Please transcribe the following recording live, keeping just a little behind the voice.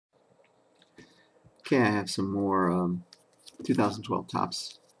Okay, I have some more 2012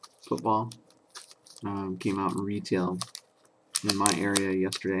 Topps football. Came out in retail in my area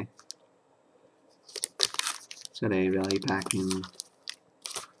yesterday. It's got a value pack and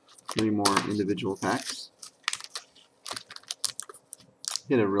 3 more individual packs.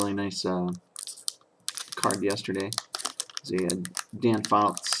 Hit a really nice card yesterday. They had Dan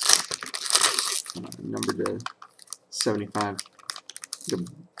Fouts, numbered to 75. The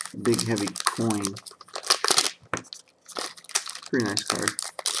big heavy coin. Pretty nice card.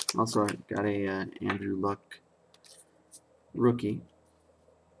 Also got a Andrew Luck rookie.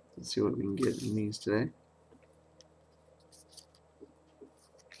 Let's see what we can get in these today.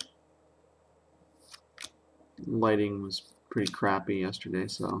 Lighting was pretty crappy yesterday,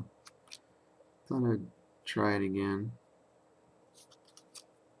 so thought I'd try it again.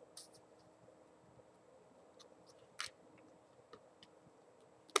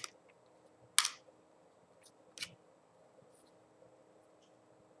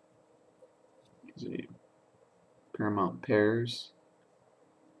 There's a Paramount Pairs.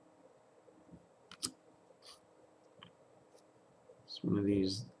 It's one of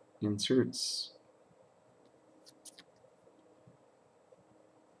these inserts.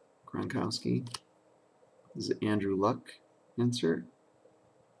 Gronkowski. This is Andrew Luck insert.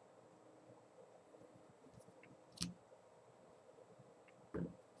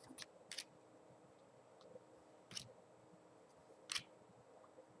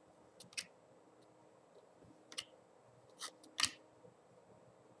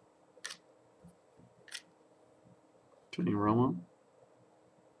 Tony Romo.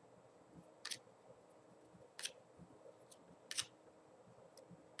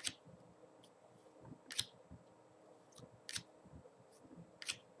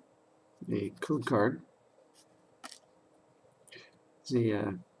 A code card.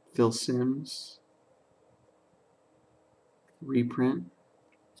 The Phil Simms reprint.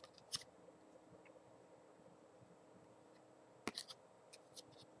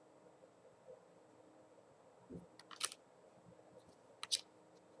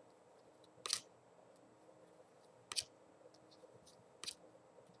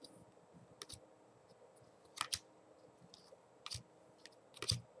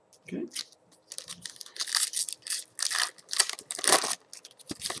 Okay.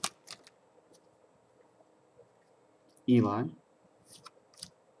 Eli.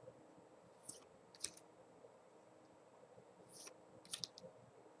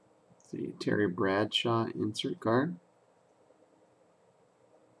 The Terry Bradshaw insert card.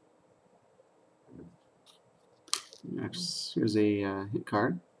 Next, here's a hit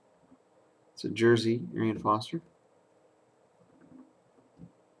card. It's a jersey, Arian Foster.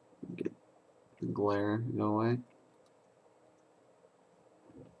 Get the glare go away.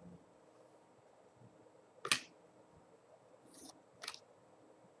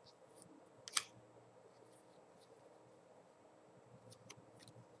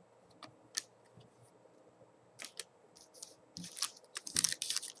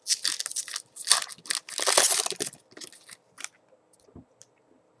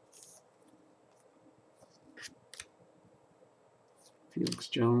 Felix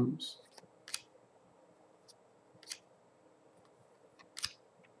Jones.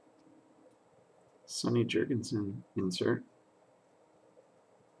 Sonny Jurgensen insert.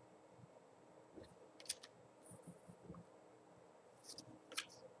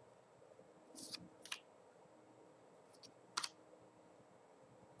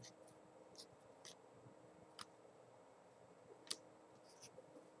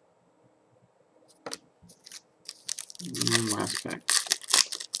 And last pack.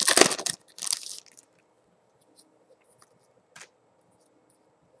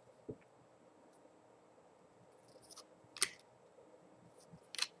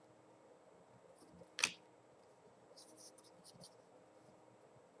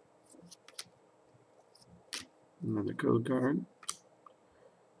 Another code card.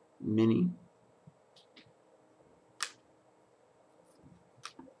 Mini.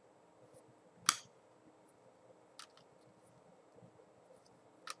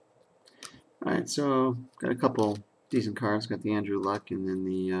 Alright, so got a couple decent cards. Got the Andrew Luck and then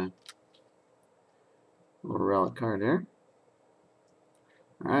the little relic card there.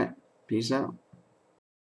 Alright, peace out.